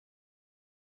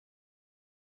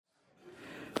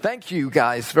Thank you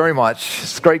guys very much.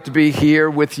 It's great to be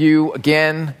here with you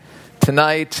again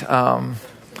tonight.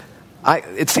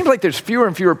 It seems like there's fewer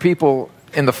and fewer people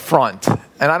in the front. And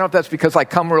I don't know if that's because I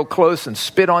come real close and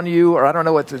spit on you, or I don't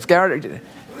know what it's. Garrett,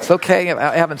 it's okay.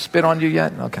 I haven't spit on you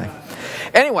yet? Okay.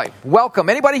 Anyway, welcome.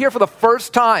 Anybody here for the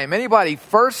first time? Anybody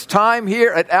first time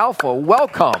here at Alpha?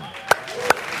 Welcome.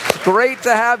 It's great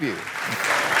to have you.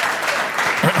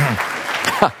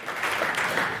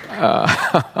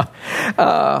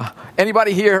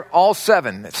 Anybody here? All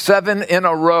seven in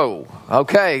a row.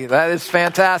 Okay, that is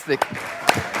fantastic.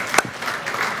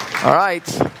 All right.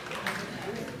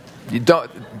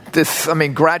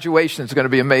 Graduation is going to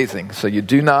be amazing, so you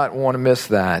do not want to miss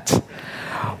that.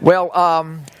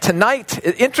 Well, tonight,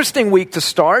 interesting week to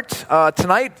start.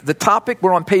 Tonight, the topic,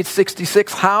 we're on page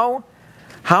 66, how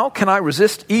can I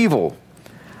resist evil?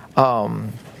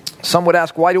 Some would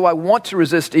ask, why do I want to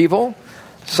resist evil?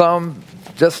 Some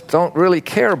just don't really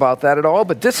care about that at all,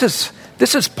 but this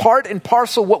is part and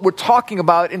parcel what we're talking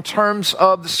about in terms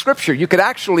of the Scripture. You could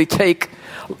actually take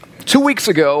 2 weeks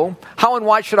ago, how and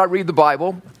why should I read the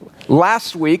Bible?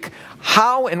 Last week,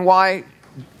 how and why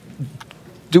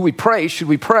do we pray? Should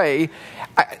we pray?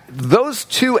 Those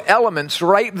two elements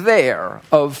right there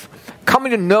of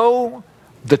coming to know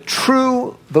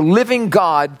the living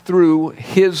God through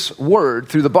His Word,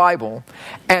 through the Bible,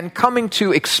 and coming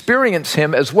to experience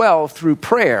Him as well through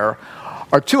prayer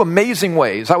are two amazing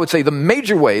ways, I would say the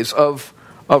major ways of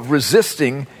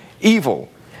resisting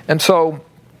evil. And so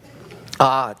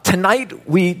tonight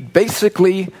we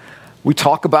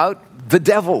talk about the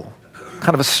devil.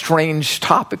 Kind of a strange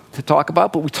topic to talk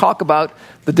about, but we talk about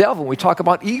the devil, we talk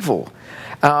about evil.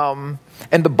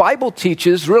 And the Bible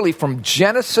teaches really from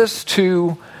Genesis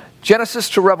to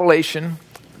Revelation,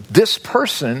 this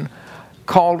person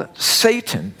called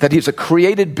Satan, that he's a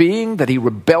created being, that he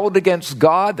rebelled against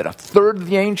God, that a third of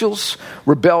the angels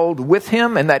rebelled with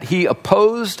him, and that he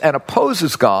opposed and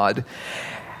opposes God.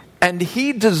 And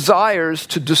he desires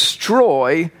to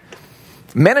destroy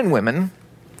men and women,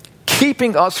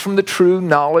 keeping us from the true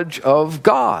knowledge of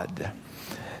God.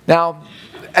 Now,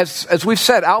 as we've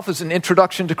said, Alpha is an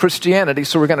introduction to Christianity,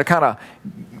 so we're going to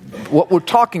what we're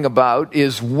talking about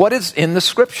is what is in the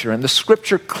Scripture. And the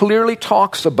Scripture clearly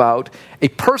talks about a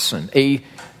person,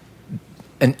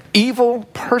 an evil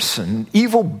person,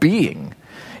 evil being.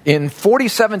 In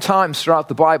 47 times throughout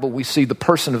the Bible, we see the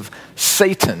person of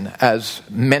Satan as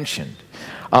mentioned.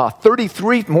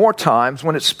 33 more times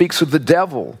when it speaks of the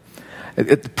devil.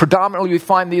 Predominantly, we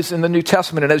find these in the New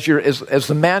Testament, and as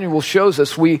the manual shows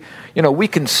us, we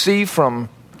can see through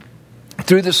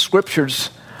the Scriptures,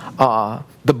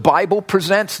 the Bible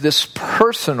presents this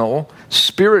personal,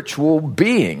 spiritual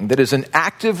being that is in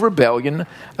active rebellion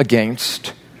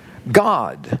against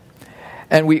God.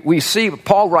 And we see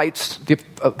Paul writes, the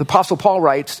Apostle Paul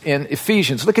writes in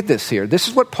Ephesians. Look at this here. This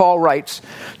is what Paul writes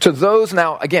to those.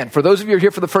 Now, again, for those of you who are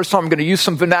here for the first time, I'm going to use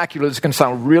some vernacular that's going to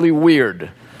sound really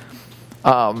weird.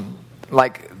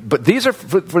 But these are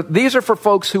for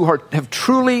folks who have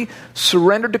truly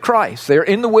surrendered to Christ. They are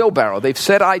in the wheelbarrow. They've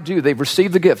said, "I do." They've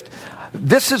received the gift.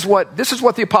 This is what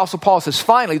the Apostle Paul says.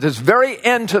 Finally, this very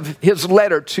end of his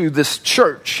letter to this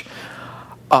church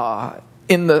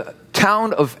in the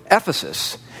town of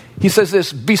Ephesus, he says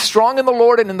this: "Be strong in the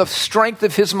Lord and in the strength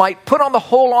of His might. Put on the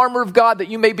whole armor of God, that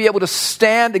you may be able to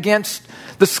stand against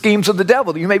the schemes of the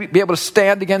devil, that you may be able to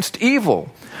stand against evil.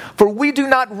 For we do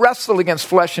not wrestle against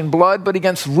flesh and blood, but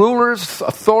against rulers,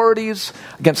 authorities,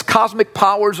 against cosmic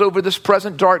powers over this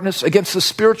present darkness, against the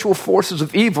spiritual forces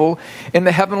of evil in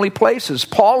the heavenly places."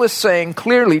 Paul is saying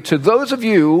clearly to those of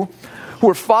you who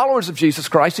are followers of Jesus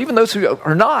Christ, even those who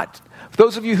are not,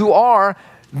 those of you who are,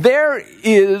 there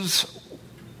is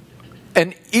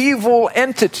an evil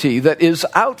entity that is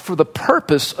out for the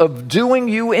purpose of doing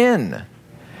you in.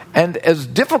 And as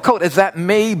difficult as that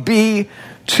may be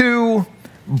to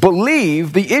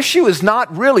believe, the issue is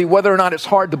not really whether or not it's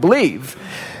hard to believe.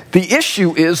 The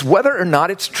issue is whether or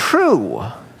not it's true.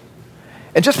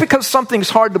 And just because something's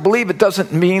hard to believe, it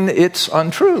doesn't mean it's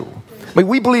untrue. I mean,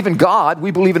 we believe in God.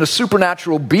 We believe in a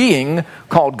supernatural being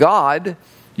called God.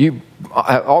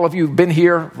 All of you who've been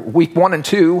here week 1 and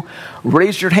 2,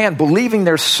 raise your hand, believing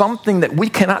there's something that we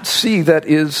cannot see that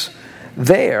is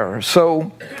there.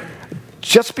 So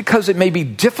just because it may be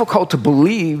difficult to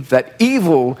believe that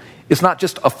evil is not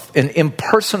just an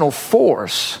impersonal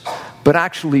force, but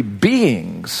actually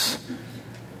beings,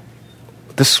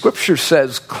 the Scripture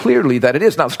says clearly that it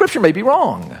is. Now, the Scripture may be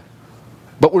wrong,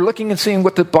 but we're looking and seeing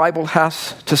what the Bible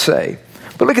has to say.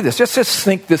 But look at this. Just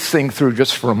think this thing through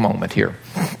just for a moment here.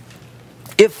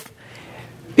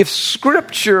 If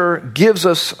Scripture gives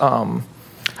us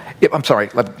I'm sorry,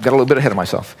 I got a little bit ahead of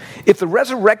myself. If the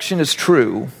resurrection is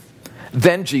true,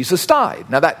 then Jesus died.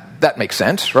 Now that makes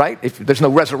sense, right? If there's no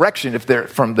resurrection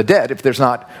from the dead, if there's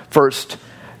not first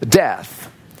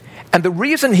death. And the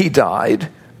reason he died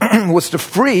was to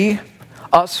free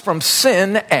us from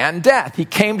sin and death. He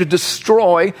came to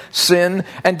destroy sin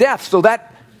and death. So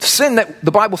that sin that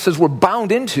the Bible says we're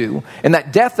bound into, and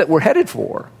that death that we're headed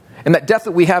for, and that death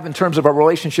that we have in terms of our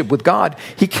relationship with God,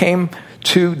 he came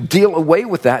to deal away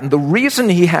with that. And the reason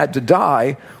he had to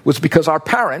die was because our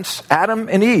parents, Adam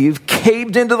and Eve,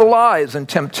 caved into the lies and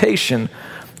temptation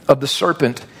of the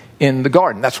serpent in the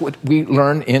garden. That's what we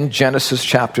learn in Genesis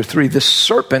chapter 3. This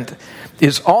serpent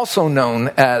is also known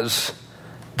as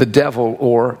the devil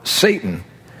or Satan.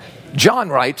 John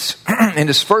writes in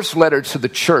his first letter to the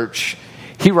church,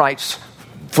 he writes,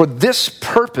 "For this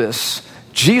purpose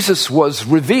Jesus was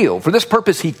revealed. For this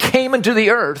purpose he came into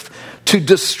the earth to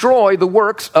destroy the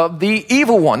works of the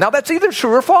evil one." Now that's either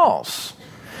true or false.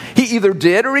 He either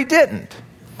did or he didn't.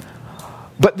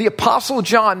 But the Apostle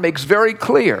John makes very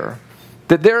clear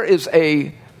that there is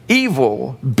a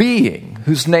evil being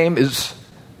whose name is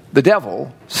the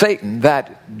devil, Satan,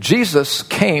 that Jesus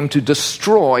came to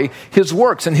destroy his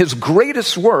works. And his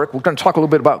greatest work, we're going to talk a little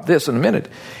bit about this in a minute,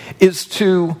 is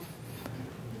to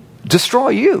destroy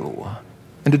you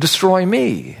and to destroy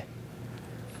me.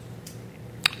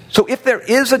 So if there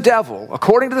is a devil,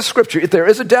 according to the scripture, if there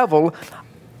is a devil,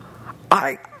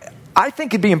 I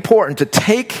think it'd be important to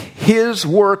take his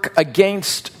work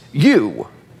against you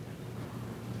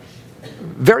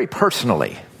very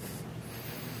personally.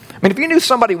 I mean, if you knew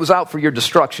somebody was out for your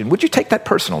destruction, would you take that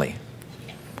personally?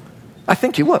 I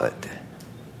think you would.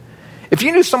 If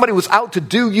you knew somebody was out to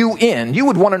do you in, you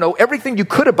would want to know everything you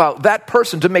could about that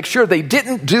person to make sure they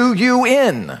didn't do you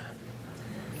in.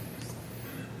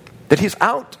 That he's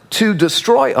out to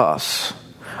destroy us.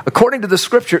 According to the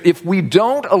scripture, if we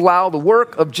don't allow the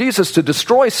work of Jesus to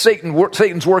destroy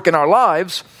Satan's work in our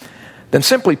lives, then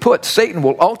simply put, Satan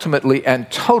will ultimately and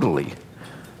totally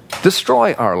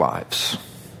destroy our lives.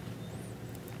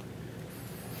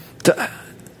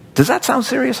 Does that sound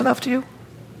serious enough to you?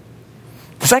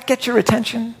 Does that get your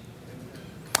attention?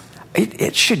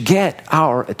 It should get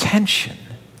our attention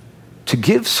to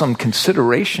give some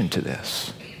consideration to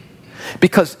this.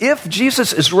 Because if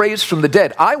Jesus is raised from the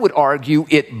dead, I would argue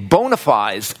it bona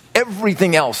fides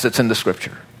everything else that's in the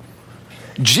scripture.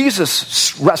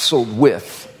 Jesus wrestled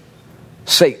with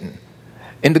Satan.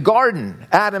 In the garden,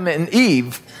 Adam and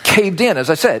Eve caved in, as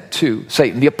I said, to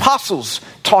Satan. The apostles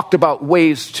talked about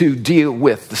ways to deal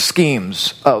with the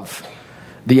schemes of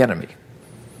the enemy.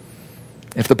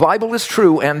 If the Bible is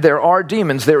true and there are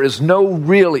demons, there's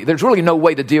really no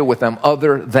way to deal with them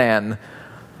other than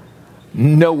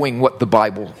knowing what the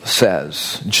Bible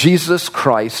says. Jesus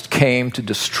Christ came to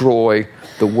destroy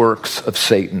the works of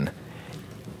Satan,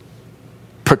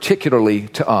 particularly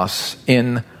to us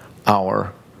in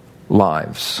our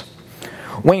lives.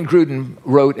 Wayne Grudem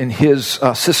wrote in his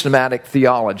Systematic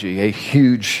Theology, a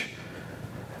huge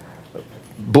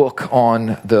book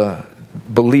on the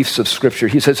beliefs of Scripture.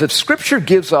 He says, if Scripture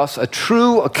gives us a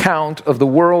true account of the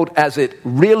world as it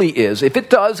really is, if it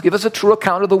does give us a true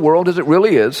account of the world as it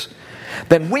really is,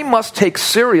 then we must take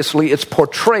seriously its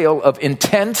portrayal of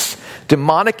intense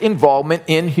demonic involvement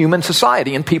in human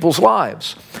society, in people's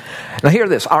lives. Now hear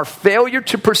this, our failure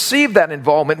to perceive that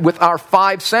involvement with our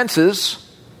five senses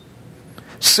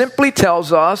simply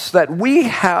tells us that we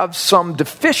have some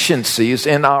deficiencies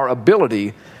in our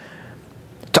ability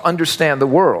to understand the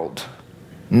world.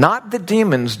 Not that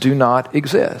demons do not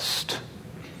exist.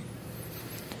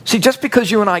 See, just because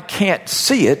you and I can't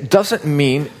see it doesn't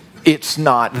mean it's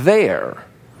not there.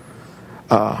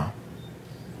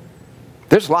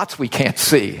 There's lots we can't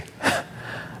see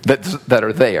that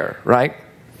are there, right?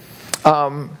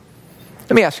 Let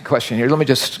me ask you a question here. Let me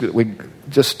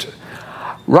just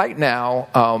right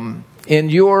now, in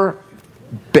your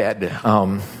bed,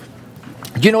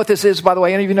 do you know what this is, by the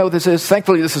way? Any of you know what this is?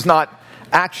 Thankfully, this is not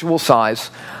actual size.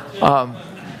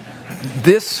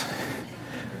 This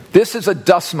is a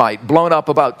dust mite blown up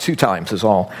about 2 times is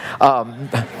all.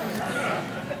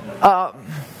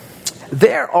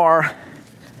 There are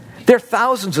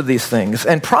thousands of these things,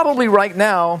 and probably right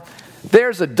now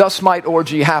there's a dust mite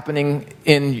orgy happening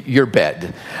in your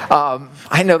bed.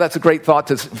 I know that's a great thought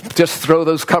to just throw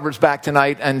those covers back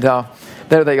tonight, and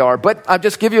there they are. But I'll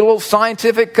just give you a little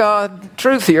scientific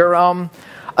truth here.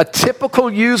 A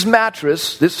typical used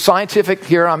mattress, this is scientific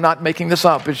here, I'm not making this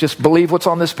up, it's just believe what's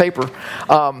on this paper.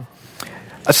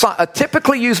 A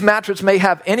typically used mattress may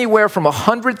have anywhere from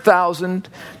 100,000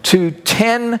 to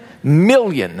 10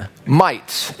 million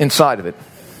mites inside of it.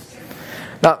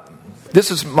 Now, This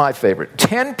is my favorite.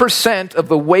 10% of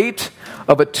the weight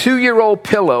of a 2-year-old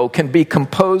pillow can be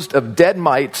composed of dead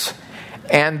mites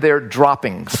and their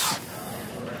droppings.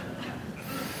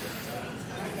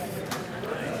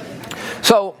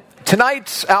 So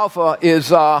tonight's Alpha is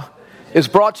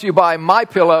brought to you by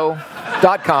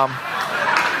MyPillow.com.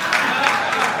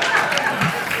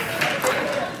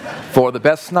 For the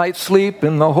best night's sleep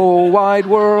in the whole wide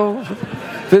world,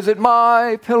 visit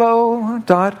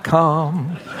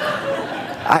MyPillow.com.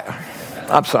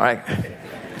 I'm sorry.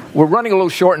 We're running a little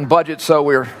short in budget, so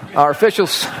our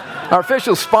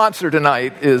official sponsor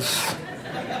tonight is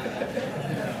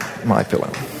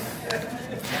MyPillow.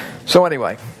 So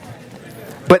anyway,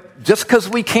 but just because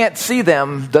we can't see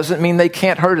them doesn't mean they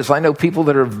can't hurt us. I know people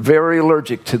that are very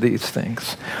allergic to these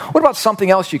things. What about something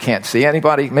else you can't see?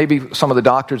 Anybody? Maybe some of the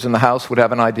doctors in the house would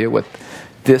have an idea what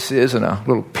this is in a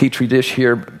little petri dish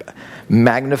here,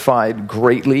 magnified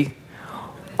greatly.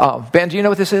 Ben, do you know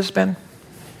what this is, Ben?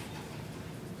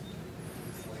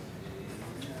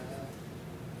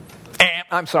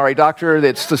 I'm sorry, doctor,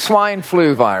 it's the swine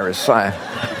flu virus. Okay,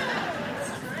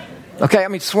 I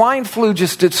mean, swine flu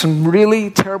just did some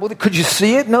really terrible things. Could you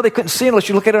see it? No, they couldn't see it unless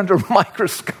you look at it under a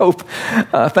microscope.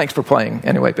 Thanks for playing.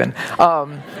 Anyway, Ben.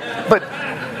 But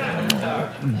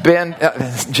Ben,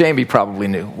 Jamie probably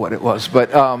knew what it was.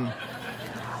 But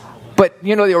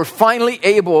you know, they were finally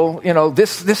able, you know,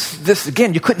 this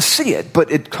again, you couldn't see it,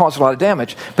 but it caused a lot of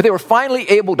damage. But they were finally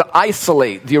able to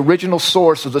isolate the original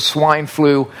source of the swine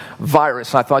flu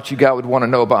virus. I thought you guys would want to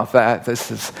know about that.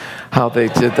 This is how they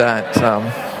did that.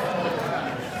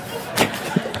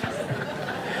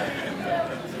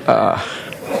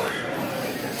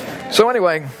 So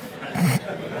anyway,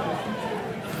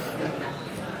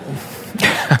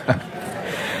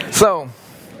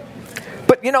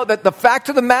 but you know that the fact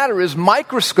of the matter is,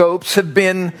 microscopes have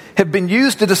been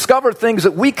used to discover things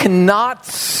that we cannot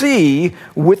see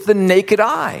with the naked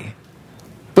eye,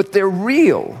 but they're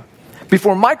real.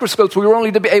 Before microscopes, we were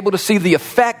only to be able to see the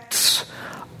effects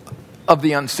of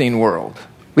the unseen world.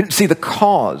 We didn't see the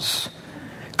cause.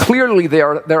 Clearly,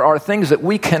 there are things that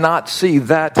we cannot see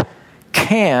that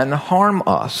can harm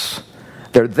us.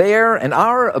 They're there, and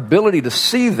our ability to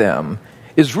see them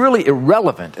is really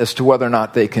irrelevant as to whether or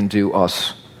not they can do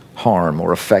us harm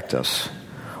or affect us.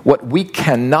 What we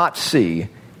cannot see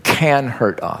can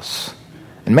hurt us,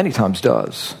 and many times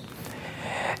does.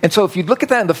 And so if you look at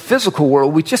that in the physical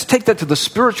world, we just take that to the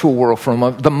spiritual world for a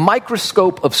moment. The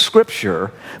microscope of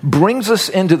Scripture brings us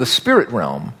into the spirit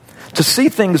realm to see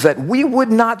things that we would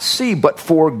not see but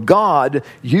for God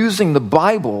using the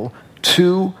Bible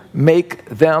to make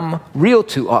them real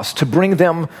to us, to bring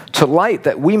them to light,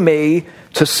 that we may,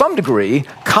 to some degree,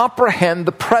 comprehend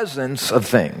the presence of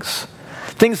things.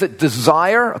 Things that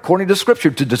desire, according to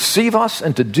Scripture, to deceive us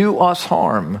and to do us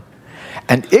harm.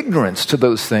 And ignorance to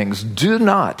those things do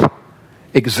not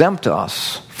exempt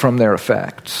us from their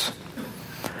effects.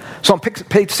 So on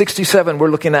page 67,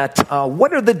 we're looking at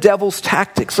what are the devil's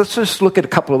tactics? Let's just look at a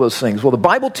couple of those things. Well, the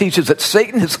Bible teaches that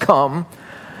Satan has come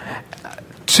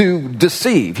to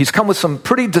deceive. He's come with some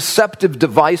pretty deceptive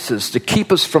devices to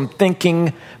keep us from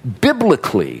thinking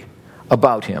biblically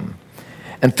about him.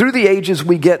 And through the ages,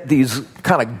 we get these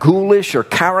kind of ghoulish or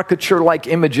caricature-like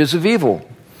images of evil.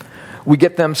 We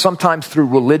get them sometimes through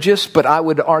religious, but I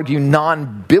would argue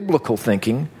non-biblical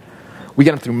thinking. We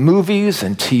get them through movies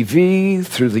and TV,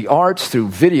 through the arts, through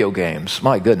video games.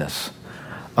 My goodness.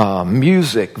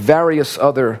 Music, various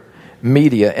other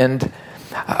media. And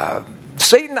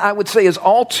Satan, I would say, is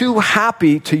all too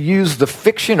happy to use the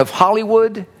fiction of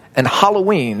Hollywood and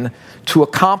Halloween to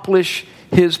accomplish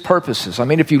his purposes. I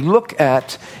mean, if you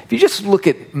just look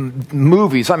at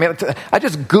movies, I mean, I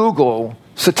just Google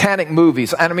satanic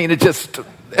movies, and I mean,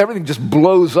 everything just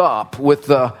blows up with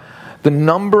the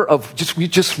number of, we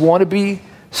just want to be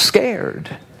scared.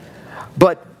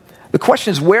 But the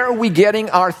question is, where are we getting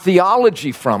our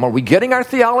theology from? Are we getting our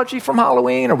theology from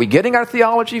Halloween? Are we getting our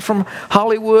theology from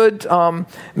Hollywood?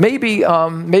 Maybe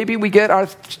we get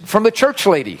from the church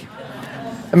lady.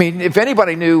 I mean, if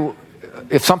anybody knew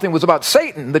if something was about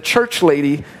Satan, the church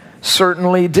lady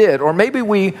certainly did. Or maybe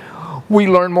we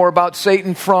learn more about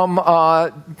Satan from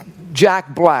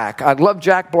Jack Black. I love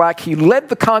Jack Black. He led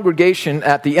the congregation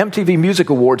at the MTV Music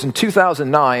Awards in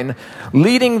 2009,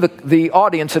 leading the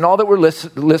audience and all that were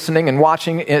listening and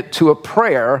watching it to a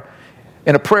prayer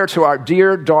to our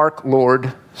dear dark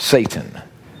Lord Satan.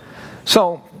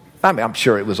 So, I mean, I'm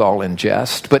sure it was all in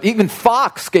jest, but even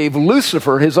Fox gave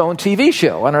Lucifer his own TV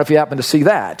show. I don't know if you happen to see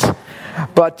that.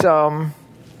 But,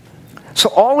 so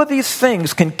all of these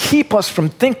things can keep us from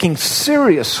thinking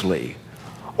seriously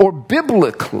or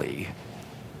biblically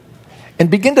and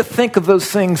begin to think of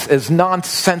those things as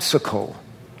nonsensical,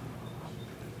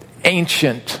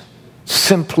 ancient,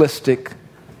 simplistic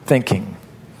thinking.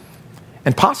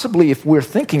 And possibly if we're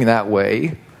thinking that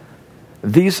way,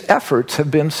 these efforts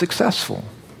have been successful.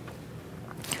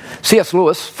 C.S.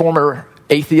 Lewis, former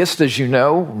atheist, as you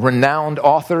know, renowned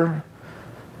author,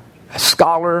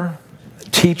 scholar,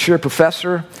 teacher,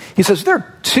 professor, he says there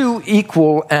are two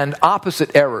equal and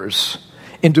opposite errors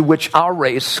into which our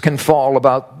race can fall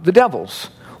about the devils.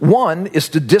 One is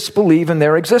to disbelieve in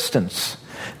their existence.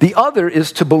 The other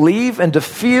is to believe and to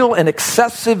feel an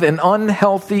excessive and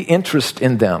unhealthy interest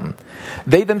in them.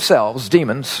 They themselves,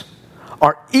 demons,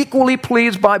 are equally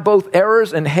pleased by both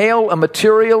errors and hail a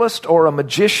materialist or a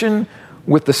magician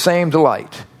with the same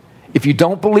delight. If you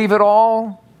don't believe at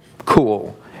all,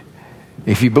 cool.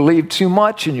 If you believe too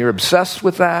much and you're obsessed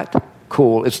with that,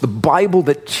 cool. It's the Bible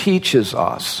that teaches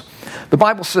us. The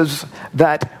Bible says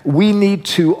that we need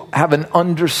to have an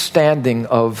understanding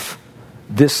of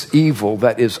this evil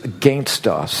that is against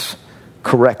us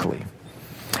correctly.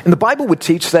 And the Bible would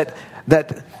teach that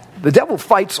the devil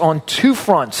fights on two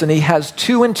fronts, and he has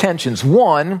two intentions.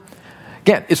 One,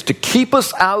 again, is to keep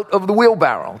us out of the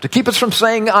wheelbarrow, to keep us from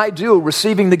saying I do,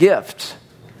 receiving the gift,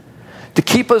 to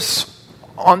keep us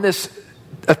on this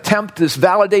attempt, this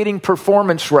validating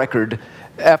performance record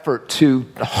effort to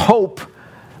hope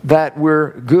that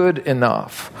we're good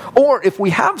enough. Or if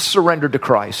we have surrendered to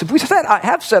Christ, if we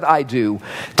have said I do,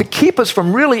 to keep us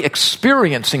from really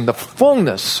experiencing the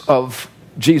fullness of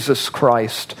Jesus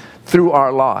Christ through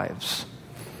our lives.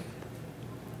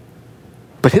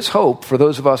 But his hope for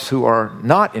those of us who are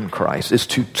not in Christ is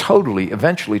to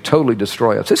eventually totally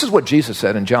destroy us. This is what Jesus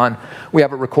said in John. We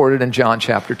have it recorded in John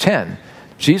chapter 10.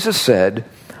 Jesus said,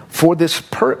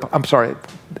 the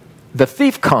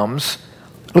thief comes,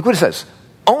 look what it says,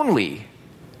 only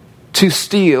to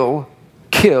steal,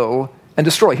 kill, and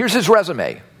destroy. Here's his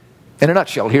resume. In a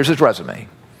nutshell, here's his resume.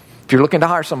 If you're looking to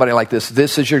hire somebody like this,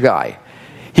 this is your guy.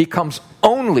 He comes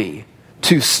only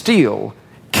to steal,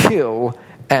 kill,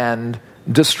 and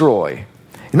destroy.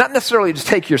 Not necessarily to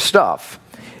take your stuff.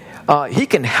 He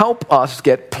can help us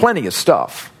get plenty of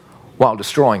stuff while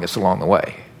destroying us along the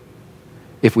way.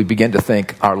 If we begin to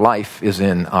think our life is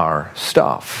in our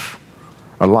stuff.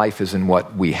 Our life is in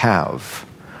what we have,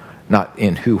 not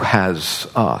in who has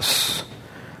us.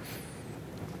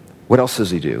 What else does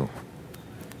he do?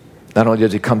 Not only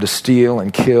does he come to steal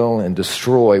and kill and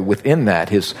destroy, within that,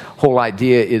 his whole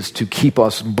idea is to keep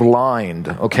us blind,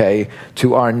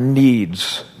 to our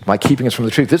needs by keeping us from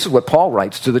the truth. This is what Paul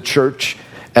writes to the church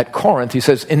at Corinth. He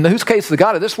says, in whose case the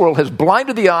God of this world has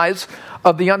blinded the eyes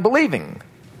of the unbelieving,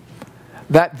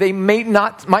 that they might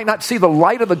not see the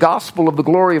light of the gospel of the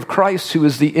glory of Christ, who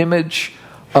is the image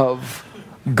of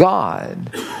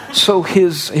God. So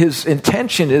his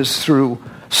intention is through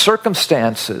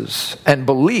circumstances and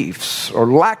beliefs or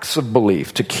lacks of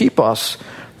belief to keep us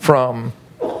from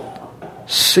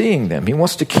seeing them. He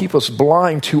wants to keep us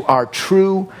blind to our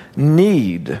true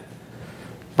need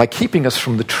by keeping us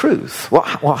from the truth. Well,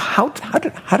 how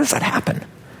does that happen?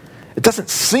 It doesn't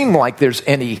seem like there's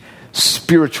any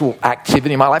spiritual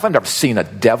activity in my life. I've never seen a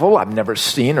devil. I've never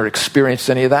seen or experienced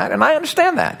any of that, and I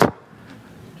understand that.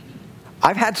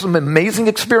 I've had some amazing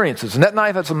experiences. Annette and I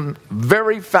have had some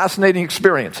very fascinating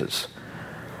experiences.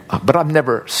 But I've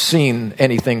never seen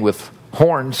anything with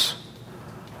horns.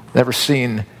 Never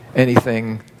seen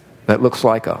anything that looks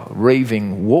like a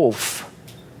raving wolf.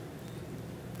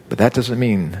 But that doesn't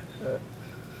mean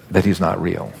that he's not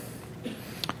real.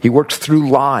 He works through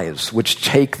lies which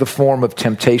take the form of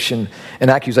temptation and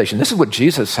accusation. This is what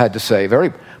Jesus had to say.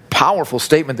 Very powerful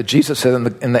statement that Jesus said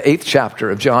in the 8th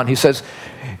chapter of John. He says,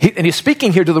 and he's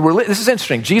speaking here to this is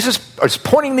interesting. Jesus is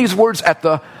pointing these words at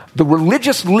the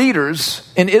religious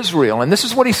leaders in Israel. And this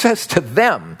is what he says to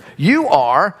them. You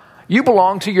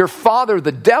belong to your father,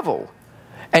 the devil.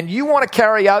 And you want to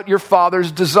carry out your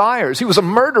father's desires. He was a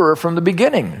murderer from the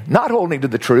beginning, not holding to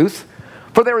the truth,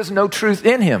 for there is no truth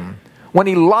in him. When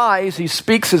he lies, he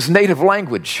speaks his native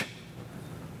language,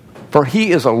 for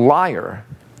he is a liar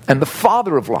and the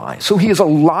father of lies. So he is a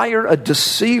liar, a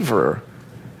deceiver.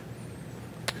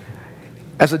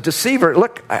 As a deceiver,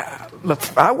 look,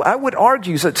 I would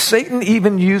argue that Satan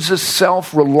even uses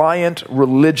self-reliant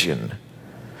religion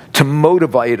to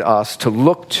motivate us to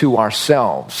look to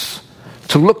ourselves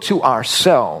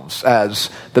as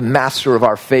the master of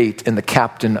our fate and the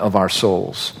captain of our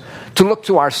souls, to look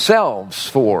to ourselves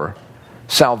for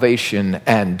salvation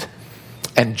and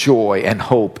joy and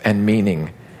hope and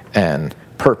meaning and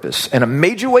purpose. And a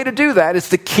major way to do that is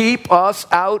to keep us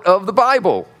out of the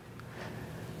Bible.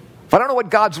 if I don't know what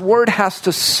God's word has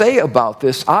to say about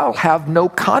this, I'll have no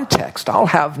context. I'll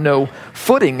have no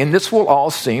footing, and this will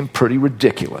all seem pretty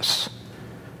ridiculous.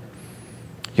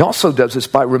 He also does this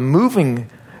by removing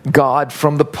God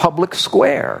from the public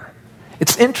square.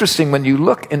 It's interesting when you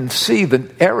look and see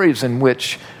the areas in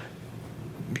which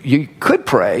you could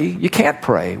pray, you can't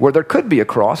pray. Where there could be a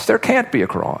cross, there can't be a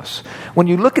cross. When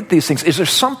you look at these things, is there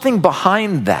something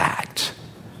behind that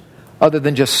other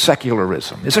than just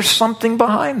secularism? Is there something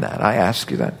behind that? I ask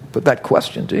you that, put that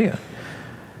question to you.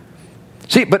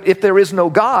 See, but if there is no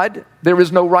God, there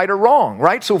is no right or wrong,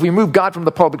 right? So if we remove God from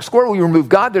the public square, we remove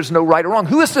God, there's no right or wrong.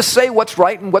 Who is to say what's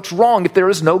right and what's wrong if there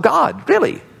is no God?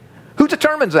 Really? Who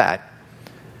determines that?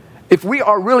 If we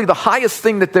are really the highest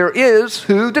thing that there is,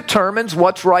 who determines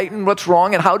what's right and what's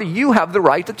wrong, and how do you have the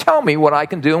right to tell me what I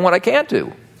can do and what I can't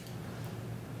do?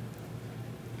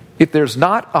 If there's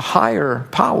not a higher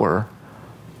power,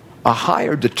 a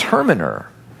higher determiner,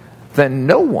 then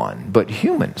no one but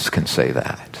humans can say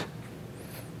that.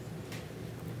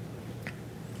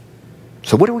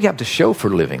 So what do we have to show for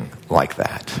living like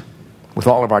that with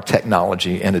all of our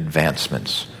technology and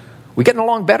advancements? We getting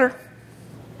along better?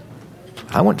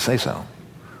 I wouldn't say so.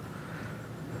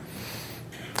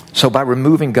 So by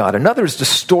removing God. Another is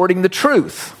distorting the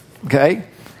truth. Okay?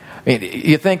 I mean,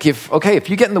 you think if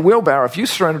you get in the wheelbarrow, if you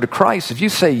surrender to Christ, if you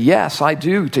say, yes, I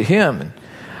do to him,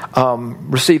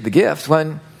 and receive the gift,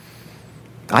 then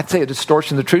I'd say a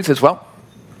distortion of the truth is, well,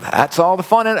 that's all the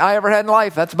fun I ever had in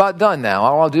life. That's about done now.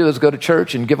 All I'll do is go to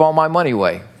church and give all my money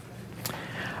away.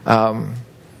 Or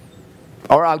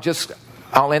I'll just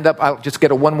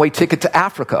get a one-way ticket to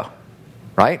Africa,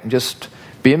 right? And just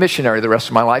be a missionary the rest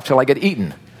of my life till I get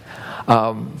eaten.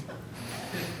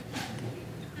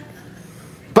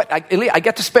 But I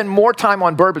get to spend more time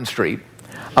on Bourbon Street,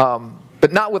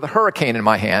 but not with a hurricane in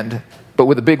my hand, but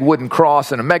with a big wooden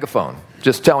cross and a megaphone,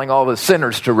 just telling all the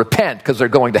sinners to repent because they're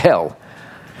going to hell.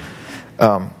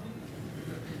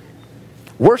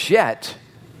 Worse yet,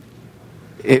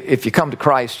 if you come to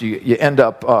Christ, you end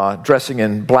up dressing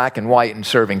in black and white and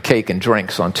serving cake and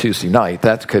drinks on Tuesday night.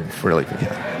 That could really be.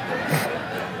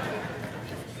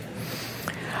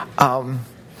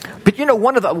 But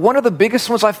one of the biggest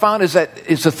ones I found is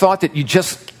the thought that you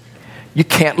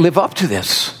can't live up to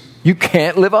this. You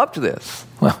can't live up to this.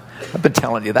 Well, I've been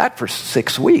telling you that for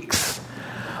 6 weeks.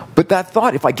 But that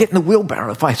thought, if I get in the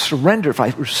wheelbarrow, if I surrender, if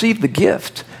I receive the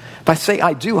gift, if I say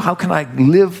I do, how can I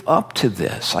live up to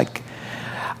this?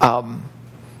 I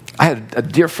had a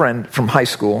dear friend from high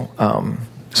school.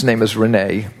 His name is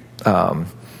Renee.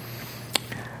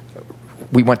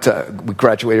 We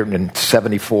graduated in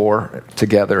 1974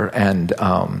 together, and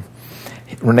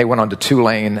Renee went on to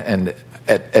Tulane, and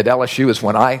at LSU is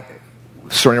when I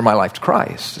surrendered my life to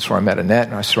Christ. That's where I met Annette,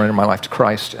 and I surrendered my life to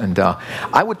Christ. And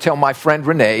I would tell my friend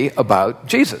Renee about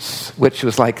Jesus, which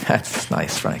was like, that's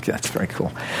nice, Frank. That's very cool.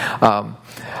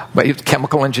 But he was a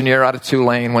chemical engineer out of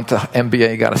Tulane, went to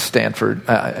MBA, got a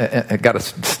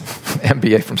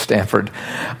MBA from Stanford.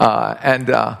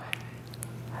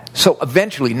 So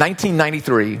eventually,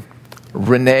 1993,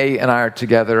 Renee and I are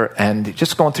together and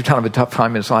just going through kind of a tough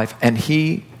time in his life, and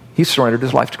he surrendered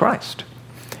his life to Christ.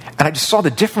 And I just saw the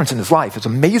difference in his life. It's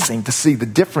amazing to see the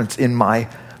difference in my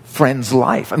friend's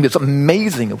life. I mean, it's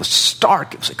amazing. It was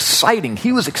stark. It was exciting.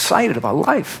 He was excited about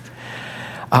life.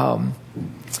 And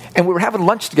we were having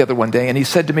lunch together one day, and he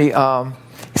said to me,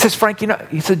 he says, Frank,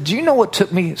 do you know what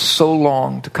took me so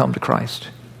long to come to Christ?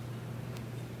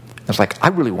 I was like, I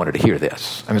really wanted to hear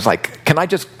this. I was like, can I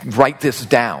just write this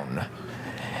down?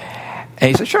 And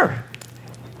he said, sure.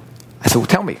 I said, well,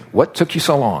 tell me, what took you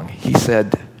so long? He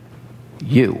said,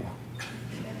 you.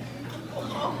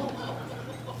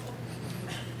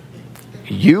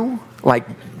 You? Like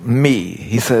me.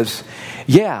 He says,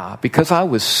 yeah, because I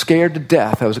was scared to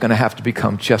death I was going to have to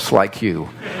become just like you.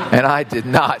 And I did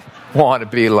not want to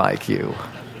be like you.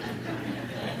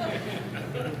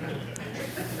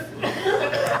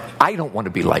 I don't want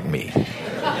to be like me.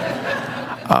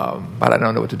 But I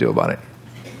don't know what to do about it.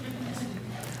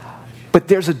 But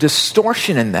there's a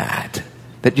distortion in that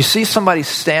you see somebody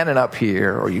standing up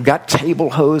here, or you've got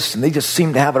table hosts, and they just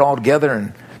seem to have it all together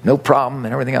and no problem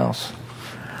and everything else.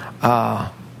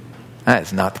 That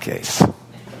is not the case.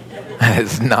 That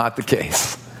is not the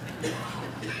case.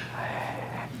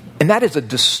 And that is a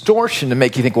distortion to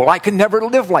make you think, well, I can never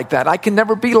live like that. I can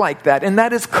never be like that. And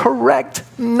that is correct.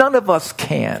 None of us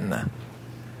can.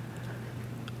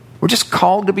 We're just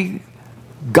called to be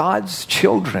God's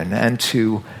children and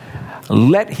to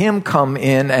let him come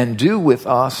in and do with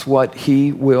us what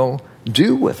he will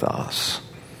do with us.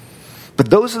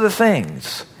 But those are the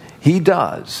things he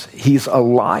does. He's a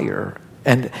liar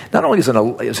And not only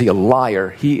is he a liar,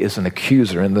 he is an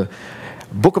accuser. In the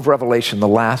book of Revelation, the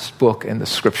last book in the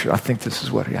scripture, I think this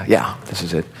is what, this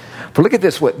is it. But look at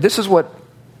this. This is what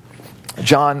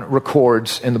John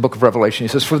records in the book of Revelation. He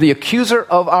says, "For the accuser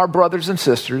of our brothers and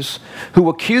sisters, who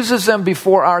accuses them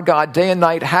before our God day and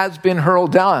night, has been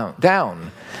hurled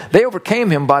down. They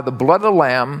overcame him by the blood of the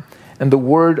Lamb and the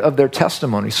word of their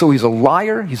testimony." So he's a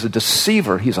liar, he's a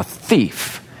deceiver, he's a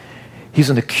thief. He's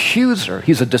an accuser.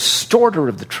 He's a distorter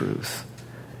of the truth.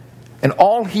 And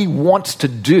all he wants to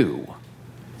do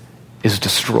is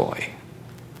destroy.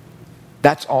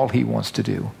 That's all he wants to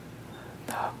do.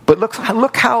 But look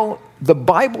how the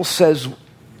Bible says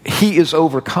he is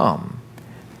overcome.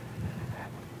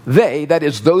 They, that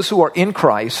is those who are in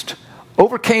Christ,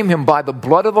 overcame him by the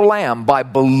blood of the Lamb, by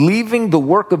believing the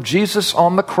work of Jesus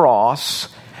on the cross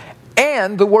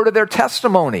and the word of their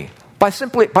testimony. By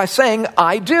saying,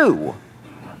 "I do,"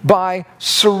 by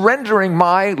surrendering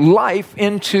my life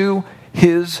into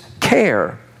his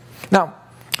care. Now,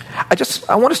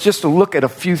 I want us just to look at a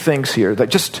few things here that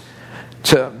just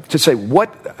to say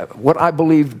what I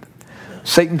believe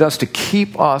Satan does to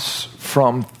keep us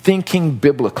from thinking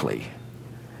biblically.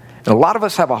 And a lot of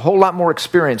us have a whole lot more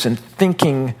experience in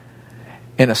thinking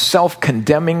in a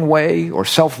self-condemning way or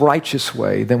self-righteous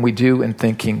way than we do in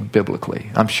thinking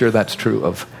biblically. I'm sure that's true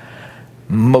of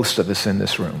most of us in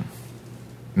this room,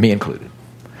 me included.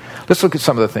 Let's look at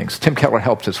some of the things. Tim Keller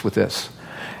helped us with this.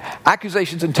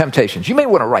 Accusations and temptations. You may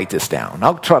want to write this down.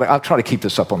 I'll try to keep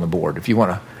this up on the board if you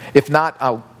want to. If not,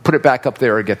 I'll put it back up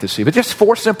there and get to see. But just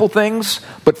 4 simple things,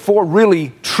 but 4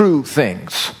 really true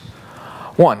things.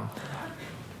 1,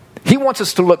 he wants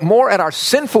us to look more at our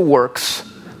sinful works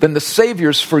than the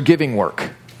Savior's forgiving work.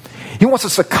 He wants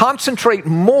us to concentrate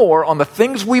more on the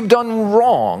things we've done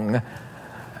wrong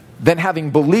than having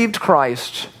believed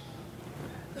Christ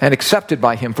and accepted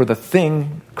by him for the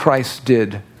thing Christ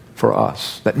did for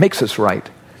us that makes us right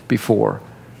before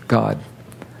God.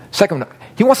 2nd,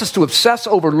 he wants us to obsess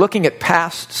over looking at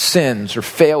past sins or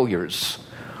failures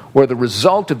or the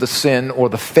result of the sin or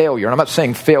the failure. And I'm not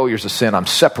saying failure is a sin. I'm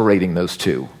separating those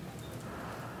two.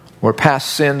 Where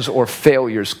past sins or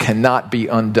failures cannot be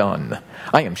undone.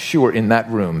 I am sure in that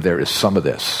room there is some of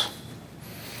this.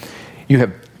 You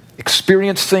have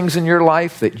experienced things in your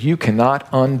life that you cannot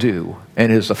undo,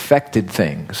 and it has affected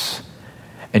things.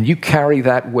 And you carry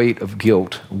that weight of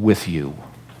guilt with you.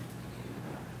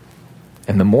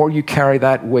 And the more you carry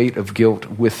that weight of guilt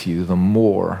with you, the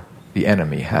more the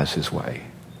enemy has his way.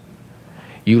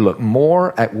 You look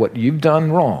more at what you've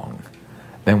done wrong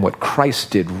than what Christ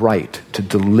did right to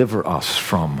deliver us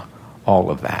from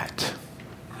all of that.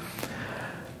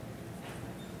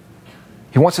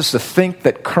 He wants us to think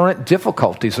that current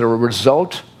difficulties are a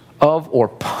result of or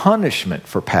punishment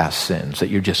for past sins, that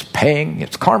you're just paying,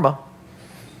 it's karma.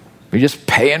 You're just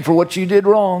paying for what you did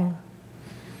wrong.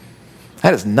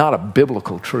 That is not a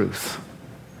biblical truth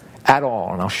at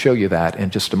all, and I'll show you that in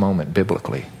just a moment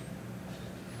biblically.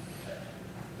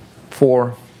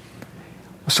 4,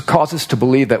 was to cause us to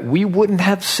believe that we wouldn't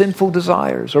have sinful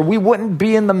desires or we wouldn't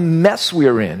be in the mess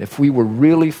we're in if we were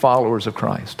really followers of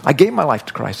Christ. I gave my life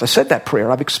to Christ. I said that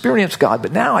prayer. I've experienced God,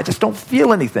 but now I just don't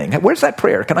feel anything. Where's that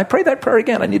prayer? Can I pray that prayer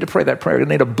again? I need to pray that prayer. I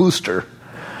need a booster.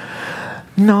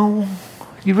 No,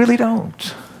 you really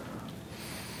don't.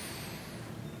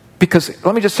 Because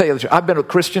let me just say, I've been a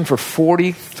Christian for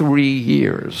 43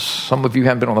 years. Some of you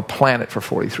haven't been on the planet for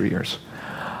 43 years.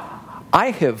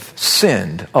 I have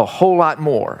sinned a whole lot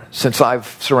more since I've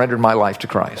surrendered my life to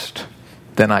Christ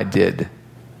than I did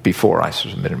before I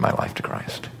submitted my life to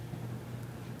Christ.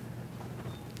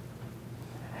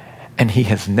 And he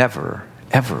has never,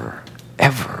 ever,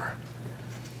 ever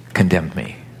condemned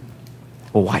me.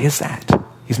 Well, why is that?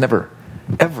 He's never,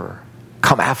 ever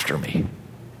come after me.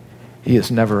 He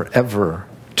has never, ever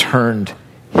turned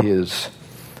his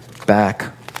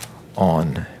back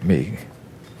on me,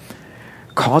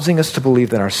 causing us to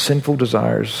believe that our sinful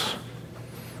desires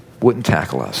wouldn't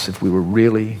tackle us if we were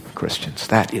really Christians.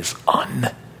 That is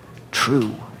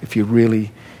untrue if you're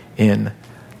really in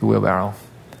the wheelbarrow.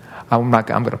 I'm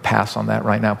going to pass on that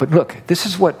right now. But look, this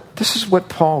is what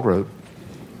Paul wrote.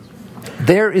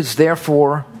 There is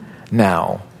therefore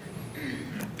now.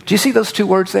 Do you see those 2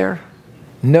 words there?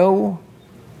 No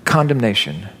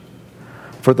condemnation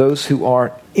for those who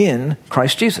are in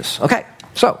Christ Jesus. Okay,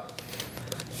 so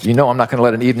you know I'm not going to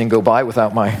let an evening go by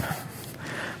without my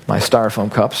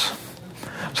styrofoam cups.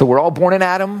 So we're all born in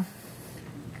Adam.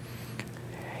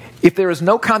 If there is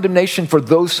no condemnation for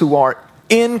those who are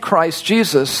in Christ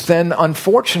Jesus, then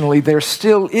unfortunately there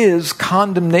still is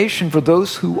condemnation for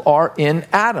those who are in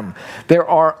Adam. There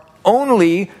are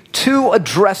only two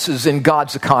addresses in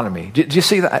God's economy. Do you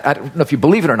see that? I don't know if you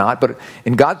believe it or not, but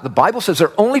in God, the Bible says there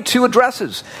are only two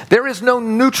addresses. There is no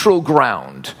neutral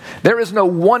ground. There is no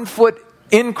 1 foot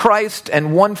in Christ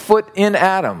and 1 foot in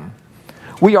Adam.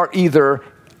 We are either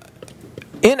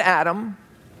in Adam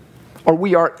or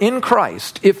we are in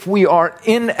Christ. If we are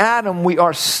in Adam, we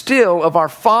are still of our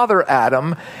father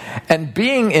Adam, and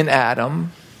being in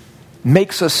Adam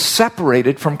makes us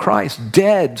separated from Christ,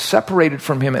 dead, separated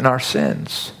from him in our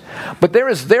sins. But there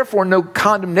is therefore no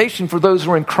condemnation for those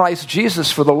who are in Christ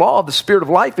Jesus, for the law of the Spirit of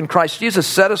life in Christ Jesus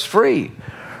set us free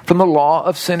from the law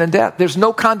of sin and death. There's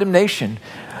no condemnation.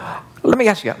 Let me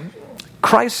ask you,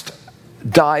 Christ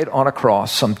died on a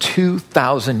cross some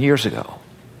 2,000 years ago,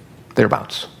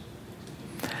 thereabouts.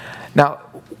 Now,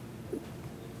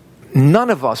 none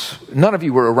of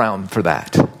you were around for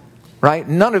that, right?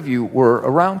 None of you were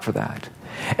around for that.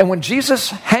 And when Jesus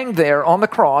hanged there on the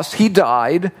cross, he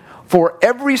died for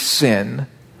every sin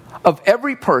of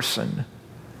every person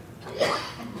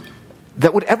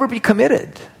that would ever be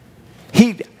committed.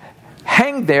 He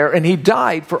hanged there and he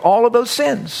died for all of those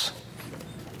sins.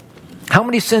 How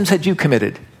many sins had you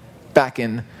committed back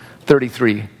in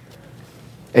 33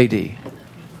 AD? He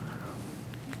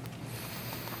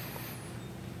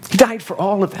died for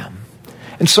all of them.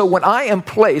 And so when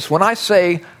I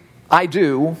say, I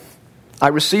do, I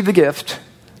receive the gift,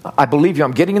 I believe you,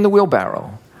 I'm getting in the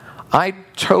wheelbarrow, I'm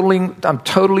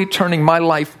totally turning my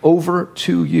life over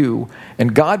to you,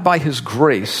 and God by his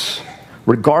grace,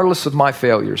 regardless of my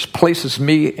failures, places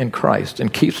me in Christ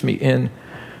and keeps me in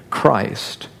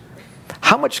Christ.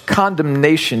 How much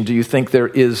condemnation do you think there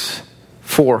is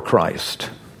for Christ?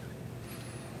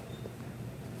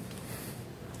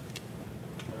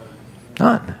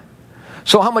 None.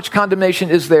 So how much condemnation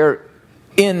is there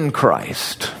in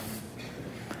Christ?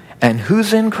 And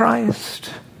who's in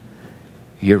Christ?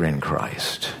 You're in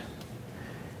Christ.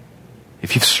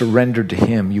 If you've surrendered to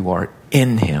him, you are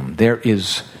in him. There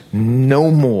is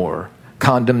no more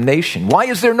condemnation. Why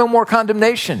is there no more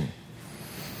condemnation?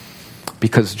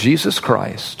 Because Jesus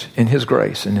Christ, in his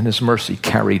grace and in his mercy,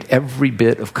 carried every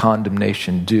bit of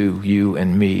condemnation due you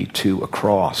and me to a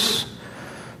cross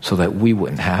so that we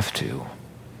wouldn't have to.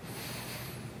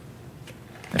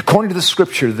 According to the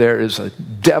scripture, there is a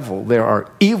devil. There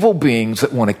are evil beings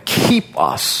that want to keep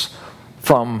us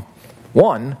from,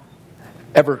 one,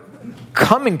 ever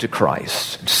coming to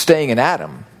Christ, staying in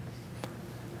Adam,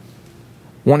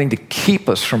 wanting to keep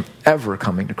us from ever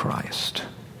coming to Christ.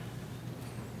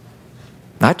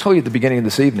 And I told you at the beginning of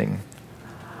this evening,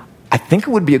 I think it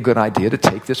would be a good idea to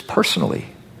take this personally.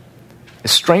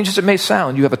 As strange as it may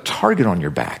sound, you have a target on your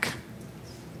back.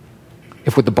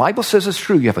 If what the Bible says is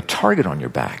true, you have a target on your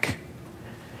back.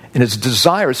 And its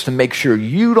desire is to make sure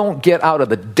you don't get out of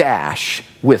the dash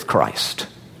with Christ.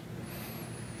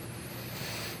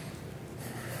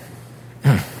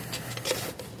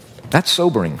 That's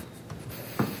sobering.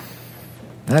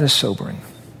 That is sobering.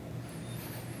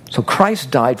 So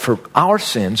Christ died for our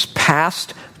sins,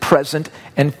 past, present,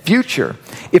 and future.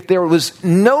 If there was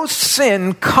no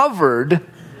sin covered,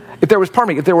 if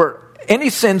there were any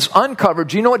sins uncovered,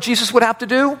 do you know what Jesus would have to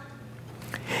do?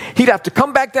 He'd have to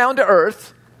come back down to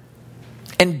earth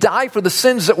and die for the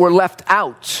sins that were left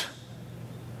out.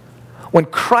 When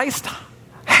Christ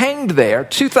hanged there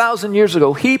 2,000 years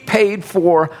ago, he paid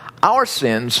for our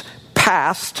sins,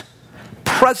 past,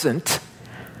 present,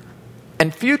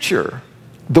 and future.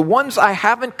 The ones I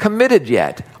haven't committed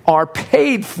yet are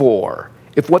paid for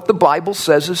if what the Bible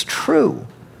says is true.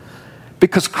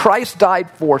 Because Christ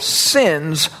died for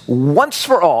sins once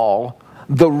for all,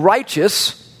 the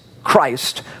righteous,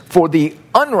 Christ, for the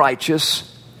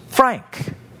unrighteous,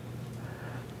 Frank.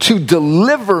 To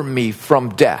deliver me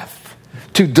from death,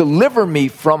 to deliver me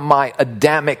from my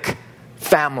Adamic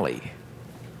family.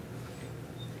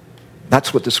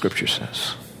 That's what the scripture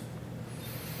says.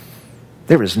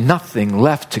 There is nothing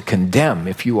left to condemn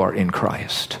if you are in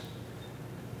Christ.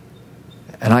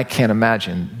 And I can't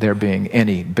imagine there being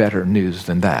any better news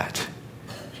than that,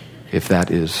 if that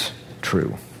is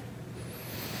true.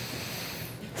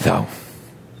 So,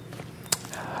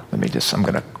 I'm going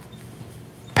to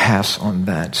pass on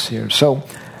that here. So,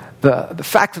 the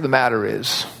fact of the matter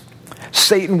is,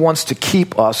 Satan wants to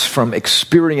keep us from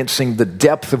experiencing the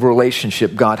depth of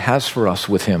relationship God has for us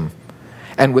with him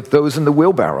and with those in the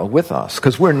wheelbarrow with us,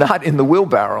 because we're not in the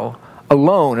wheelbarrow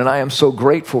alone, and I am so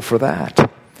grateful for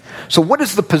that. So what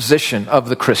is the position of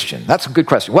the Christian? That's a good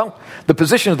question. Well, the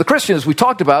position of the Christian, as we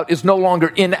talked about, is no longer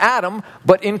in Adam,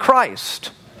 but in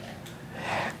Christ.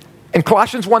 And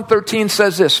Colossians 1:13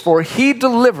 says this, for he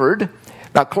delivered,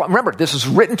 now remember, this is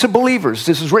written to believers.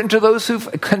 This is written to those who've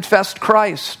confessed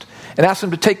Christ. and ask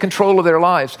him to take control of their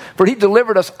lives. For he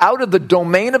delivered us out of the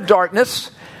domain of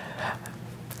darkness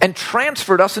and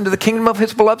transferred us into the kingdom of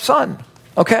his beloved Son.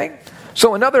 Okay?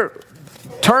 So another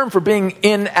term for being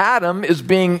in Adam is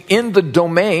being in the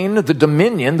domain, the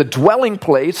dominion, the dwelling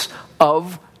place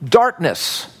of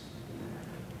darkness.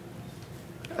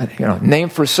 Name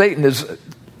for Satan is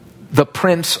the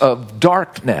prince of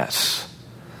darkness.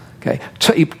 Okay?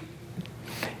 So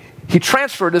he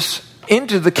transferred us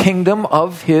into the kingdom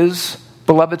of his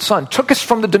beloved Son, took us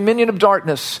from the dominion of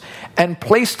darkness and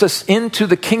placed us into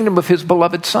the kingdom of his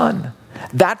beloved Son.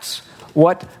 That's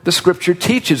what the scripture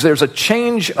teaches. There's a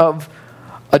change of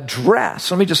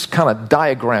address. Let me just kind of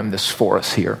diagram this for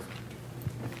us here.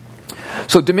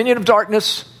 So dominion of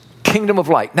darkness, kingdom of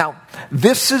light. Now,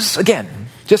 this is, again,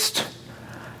 just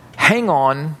hang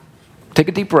on, take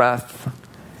a deep breath,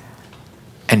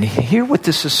 and hear what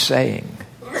this is saying.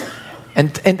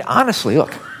 And honestly,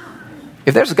 look,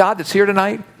 if there's a God that's here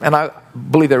tonight, and I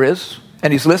believe there is,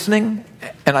 and he's listening,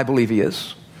 and I believe he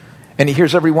is, and he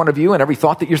hears every one of you and every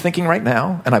thought that you're thinking right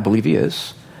now, and I believe he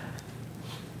is,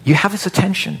 you have his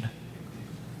attention.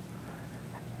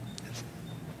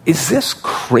 Is this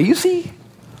crazy?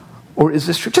 Or is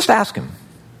this true? Just ask him.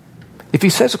 If he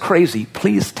says crazy,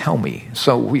 please tell me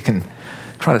so we can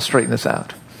try to straighten this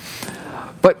out.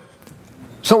 But,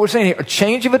 so we're saying here, a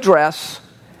change of address,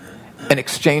 an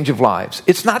exchange of lives.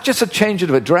 It's not just a change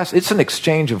of address, it's an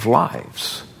exchange of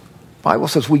lives. The Bible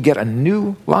says we get a